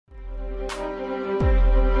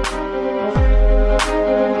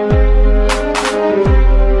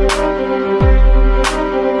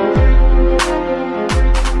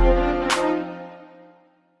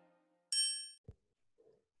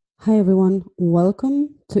Hi, everyone.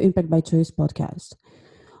 Welcome to Impact by Choice podcast.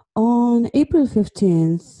 On April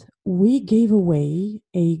 15th, we gave away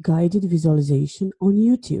a guided visualization on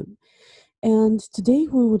YouTube. And today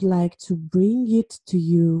we would like to bring it to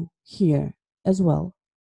you here as well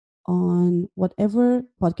on whatever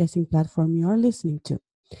podcasting platform you are listening to.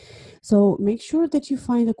 So make sure that you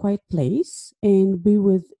find a quiet place and be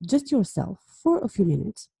with just yourself for a few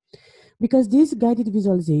minutes because this guided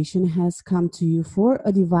visualization has come to you for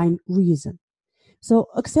a divine reason. So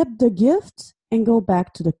accept the gift and go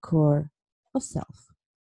back to the core of self.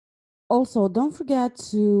 Also, don't forget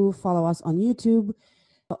to follow us on YouTube,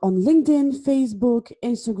 on LinkedIn, Facebook,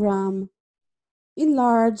 Instagram,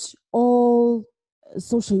 enlarge all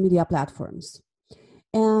social media platforms.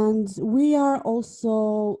 And we are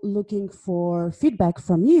also looking for feedback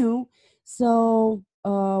from you. So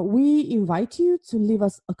we invite you to leave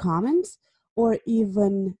us a comment or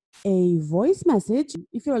even a voice message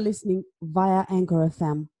if you're listening via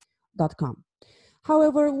anchorfm.com.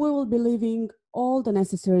 However, we will be leaving all the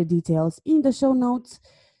necessary details in the show notes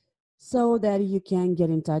so that you can get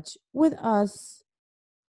in touch with us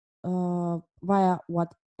via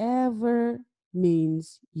whatever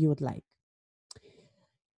means you would like.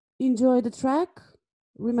 Enjoy the track.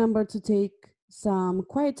 Remember to take some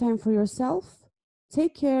quiet time for yourself.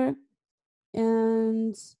 Take care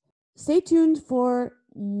and stay tuned for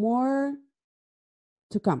more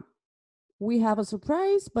to come. We have a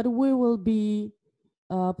surprise, but we will be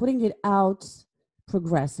putting it out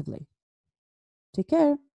progressively. Take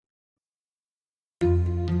care.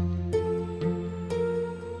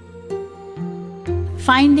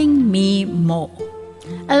 Finding me more.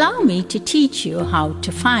 Allow me to teach you how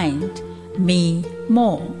to find me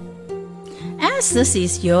more. As this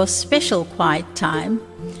is your special quiet time,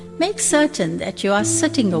 make certain that you are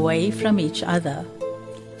sitting away from each other,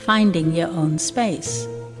 finding your own space.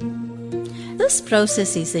 This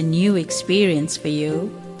process is a new experience for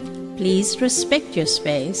you. Please respect your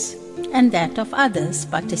space and that of others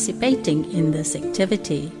participating in this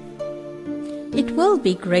activity. It will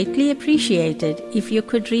be greatly appreciated if you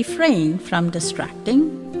could refrain from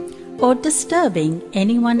distracting or disturbing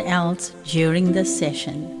anyone else during the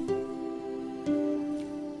session.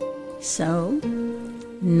 So,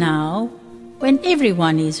 now, when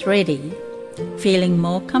everyone is ready, feeling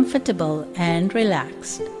more comfortable and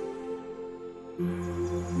relaxed,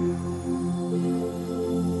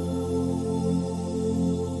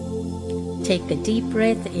 take a deep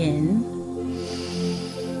breath in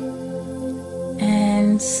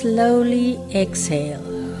and slowly exhale.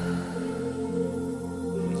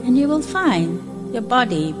 And you will find your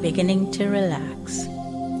body beginning to relax.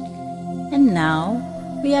 And now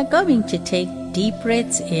we are going to take deep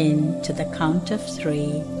breaths in to the count of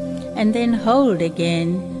 3 and then hold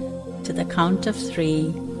again to the count of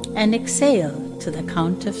 3 and exhale to the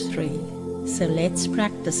count of 3. So let's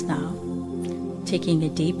practice now. Taking a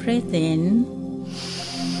deep breath in.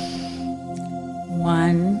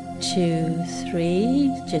 1, 2,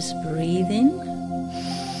 3. Just breathe in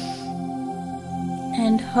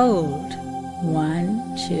and hold.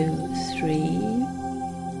 1, 2, 3.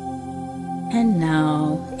 And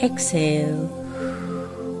now exhale.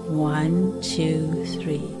 1, 2,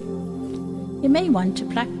 3. You may want to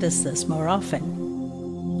practice this more often.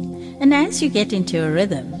 And as you get into a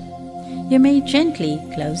rhythm, you may gently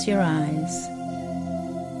close your eyes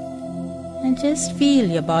and just feel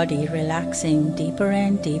your body relaxing deeper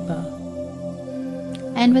and deeper.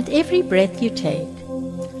 And with every breath you take,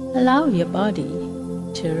 allow your body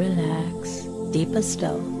to relax deeper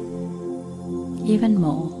still, even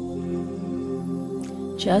more.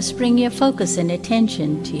 Just bring your focus and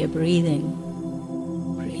attention to your breathing.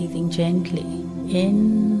 Breathing gently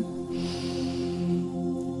in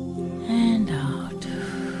and out.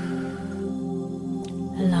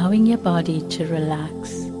 Allowing your body to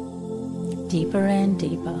relax deeper and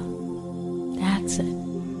deeper. That's it.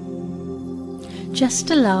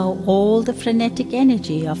 Just allow all the frenetic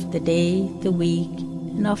energy of the day, the week,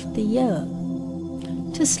 and of the year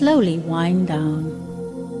to slowly wind down,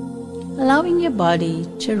 allowing your body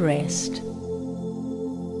to rest.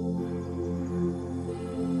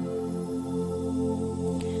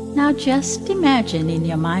 Now just imagine in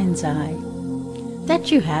your mind's eye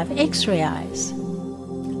that you have X-ray eyes,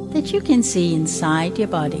 that you can see inside your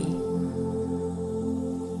body.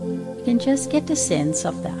 You can just get a sense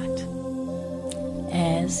of that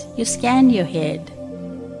as you scan your head,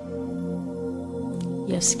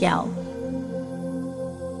 your scalp,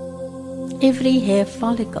 every hair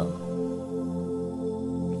follicle.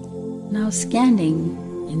 Now scanning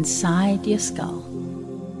inside your skull,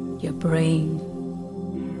 your brain,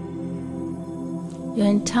 your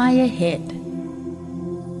entire head,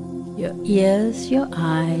 your ears, your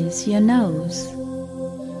eyes, your nose,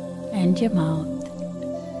 and your mouth,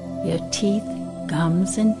 your teeth,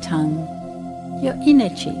 gums and tongue, your inner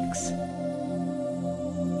cheeks.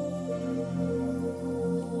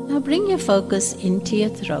 Now bring your focus into your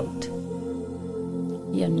throat,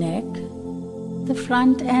 your neck, the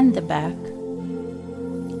front and the back,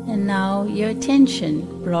 and now your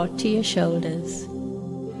attention brought to your shoulders,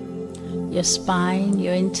 your spine,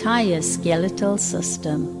 your entire skeletal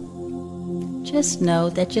system. Just know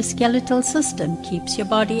that your skeletal system keeps your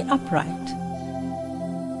body upright.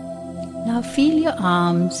 Now feel your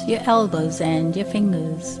arms, your elbows and your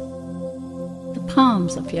fingers, the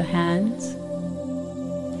palms of your hands.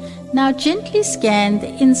 Now gently scan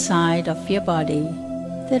the inside of your body,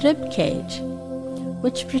 the rib cage,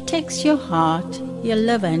 which protects your heart, your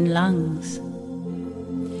liver and lungs.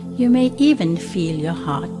 You may even feel your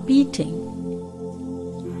heart beating,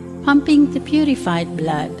 pumping the purified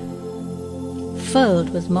blood,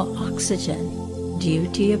 filled with more oxygen due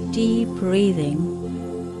to your deep breathing.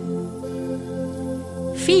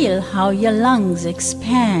 Feel how your lungs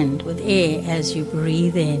expand with air as you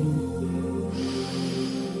breathe in.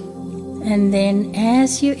 And then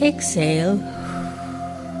as you exhale,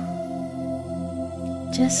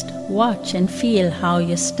 just watch and feel how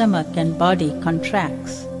your stomach and body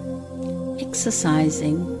contracts,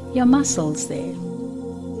 exercising your muscles there.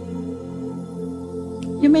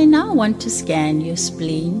 You may now want to scan your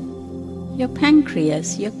spleen, your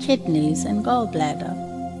pancreas, your kidneys and gallbladder,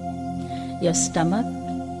 your stomach,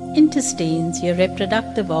 intestines, your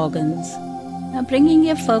reproductive organs. Now bringing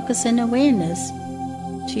your focus and awareness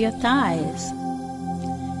to your thighs,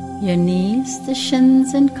 your knees, the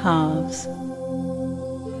shins and calves.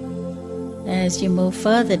 As you move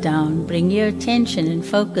further down, bring your attention and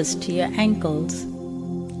focus to your ankles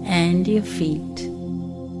and your feet.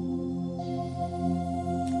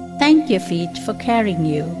 Thank your feet for carrying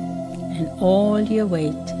you and all your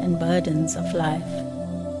weight and burdens of life.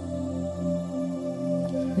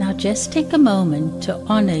 Now just take a moment to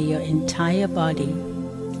honor your entire body,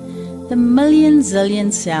 the million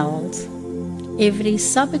zillion cells, every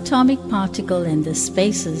subatomic particle and the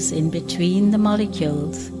spaces in between the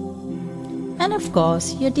molecules, and of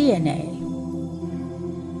course your DNA.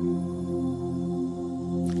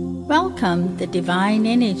 Welcome the divine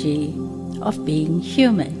energy of being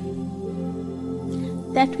human,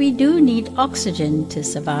 that we do need oxygen to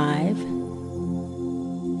survive,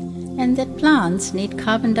 and that plants need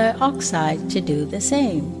carbon dioxide to do the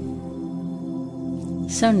same.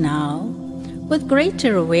 So now, with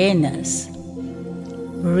greater awareness,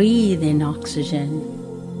 breathe in oxygen.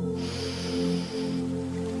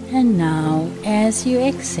 And now, as you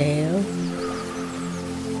exhale,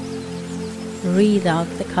 breathe out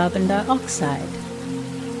the carbon dioxide,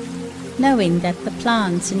 knowing that the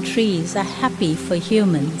plants and trees are happy for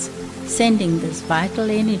humans, sending this vital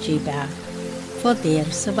energy back for their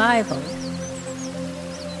survival.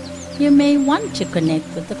 You may want to connect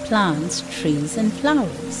with the plants, trees and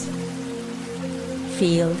flowers.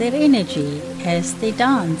 Feel their energy as they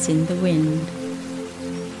dance in the wind.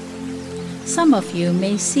 Some of you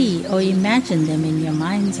may see or imagine them in your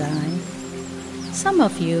mind's eye. Some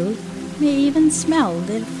of you may even smell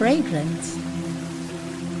their fragrance.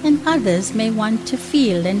 And others may want to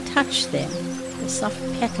feel and touch them, the soft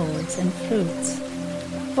petals and fruits,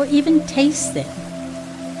 or even taste them,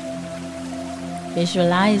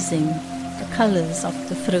 visualizing the colors of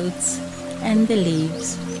the fruits and the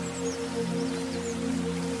leaves.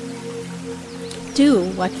 Do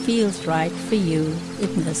what feels right for you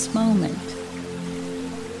in this moment.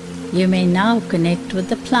 You may now connect with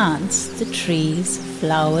the plants, the trees,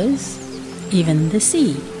 flowers, even the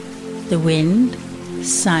sea, the wind,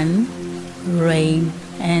 sun, rain,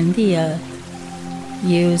 and the earth.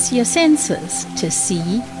 Use your senses to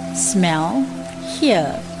see, smell,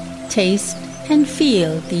 hear, taste, and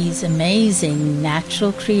feel these amazing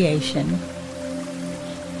natural creation.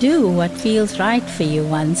 Do what feels right for you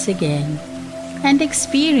once again, and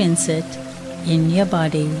experience it in your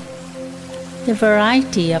body. The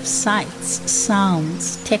variety of sights,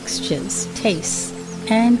 sounds, textures, tastes,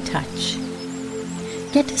 and touch.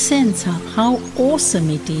 Get a sense of how awesome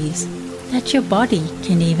it is that your body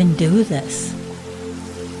can even do this.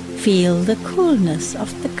 Feel the coolness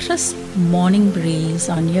of the crisp morning breeze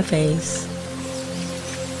on your face.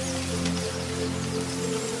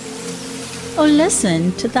 Or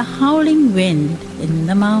listen to the howling wind in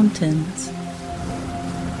the mountains.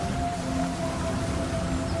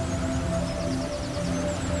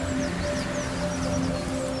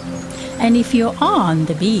 And if you are on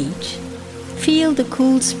the beach, Feel the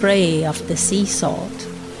cool spray of the sea salt,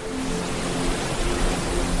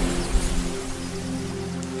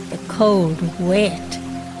 the cold, wet,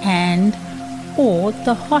 and or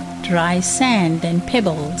the hot, dry sand and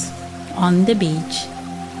pebbles on the beach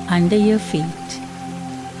under your feet.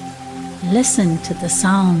 Listen to the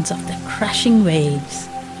sounds of the crashing waves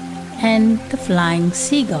and the flying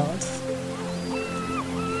seagulls.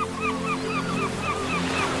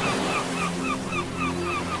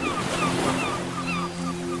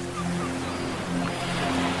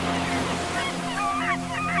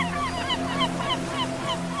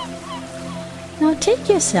 Now take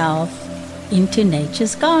yourself into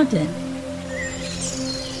nature's garden.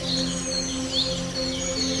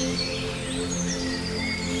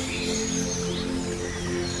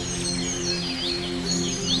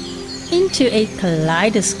 Into a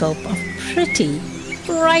kaleidoscope of pretty,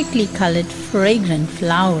 brightly colored, fragrant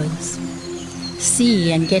flowers.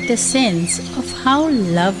 See and get a sense of how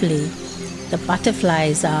lovely the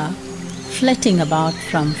butterflies are, flitting about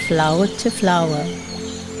from flower to flower.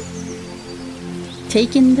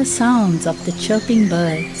 Take in the sounds of the chirping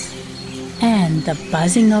birds and the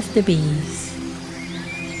buzzing of the bees.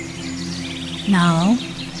 Now,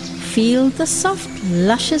 feel the soft,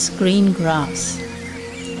 luscious green grass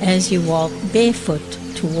as you walk barefoot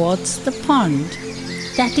towards the pond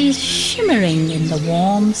that is shimmering in the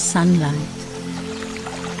warm sunlight.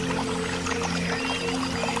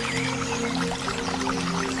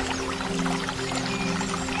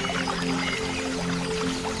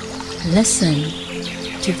 Listen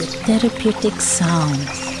to the therapeutic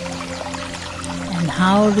sounds and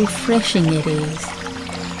how refreshing it is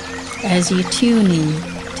as you tune in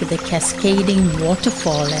to the cascading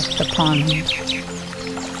waterfall at the pond.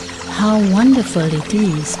 How wonderful it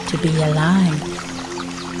is to be alive.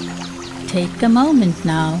 Take a moment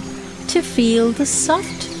now to feel the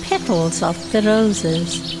soft petals of the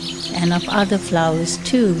roses and of other flowers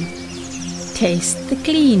too. Taste the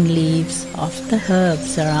clean leaves of the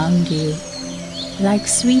herbs around you, like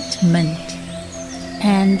sweet mint,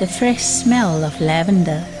 and the fresh smell of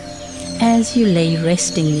lavender as you lay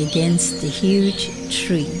resting against the huge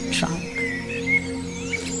tree trunk.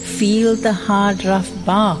 Feel the hard, rough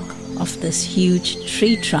bark of this huge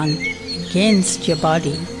tree trunk against your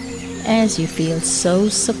body as you feel so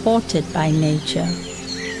supported by nature.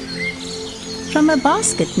 From a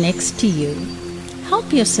basket next to you,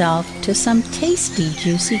 help yourself to some tasty,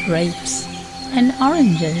 juicy grapes and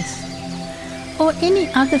oranges, or any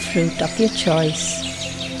other fruit of your choice,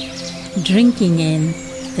 drinking in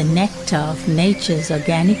the nectar of nature's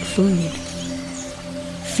organic food.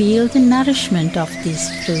 Feel the nourishment of these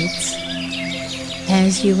fruits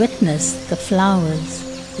as you witness the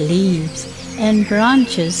flowers, leaves, and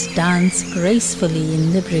branches dance gracefully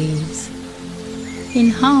in the breeze, in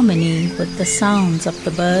harmony with the sounds of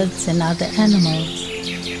the birds and other animals.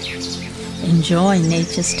 Enjoy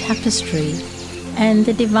nature's tapestry and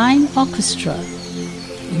the divine orchestra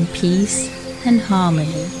in peace and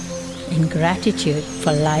harmony, in gratitude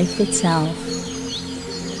for life itself.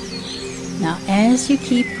 Now, as you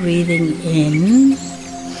keep breathing in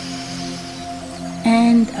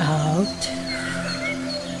and out,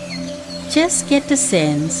 just get a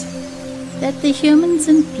sense that the humans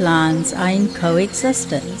and plants are in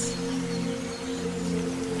coexistence.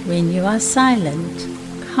 When you are silent,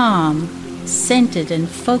 calm, centered and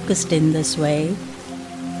focused in this way,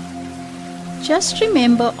 just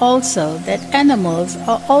remember also that animals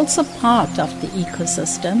are also part of the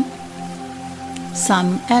ecosystem.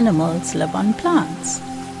 Some animals live on plants.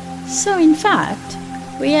 So in fact,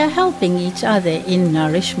 we are helping each other in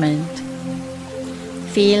nourishment.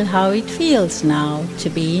 Feel how it feels now to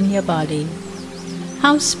be in your body,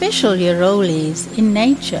 how special your role is in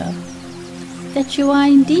nature, that you are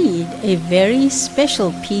indeed a very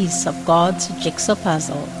special piece of God's jigsaw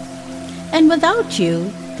puzzle, and without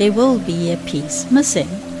you, there will be a piece missing.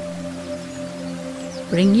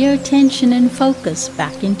 Bring your attention and focus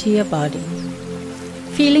back into your body,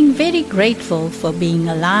 feeling very grateful for being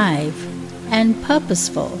alive and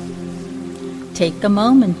purposeful. Take a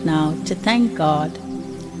moment now to thank God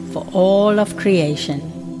for all of creation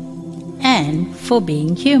and for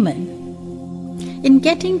being human, in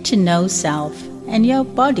getting to know self and your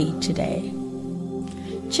body today.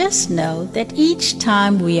 Just know that each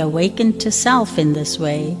time we awaken to self in this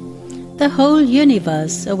way, the whole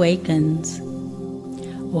universe awakens.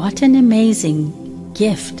 What an amazing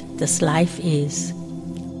gift this life is.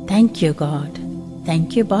 Thank you, God.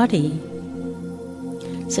 Thank you, body.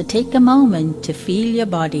 So take a moment to feel your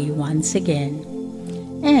body once again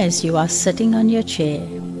as you are sitting on your chair.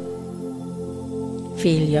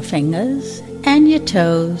 Feel your fingers and your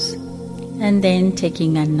toes And then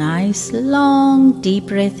taking a nice long deep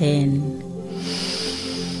breath in.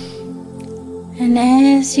 And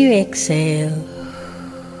as you exhale,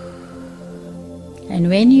 and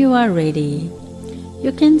when you are ready,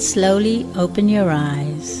 you can slowly open your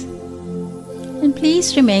eyes. And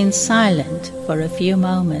please remain silent for a few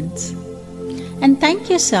moments. And thank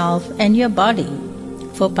yourself and your body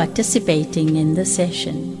for participating in the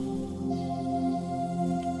session.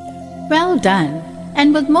 Well done,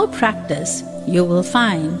 and with more practice, you will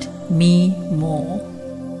find me more.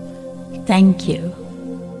 Thank you.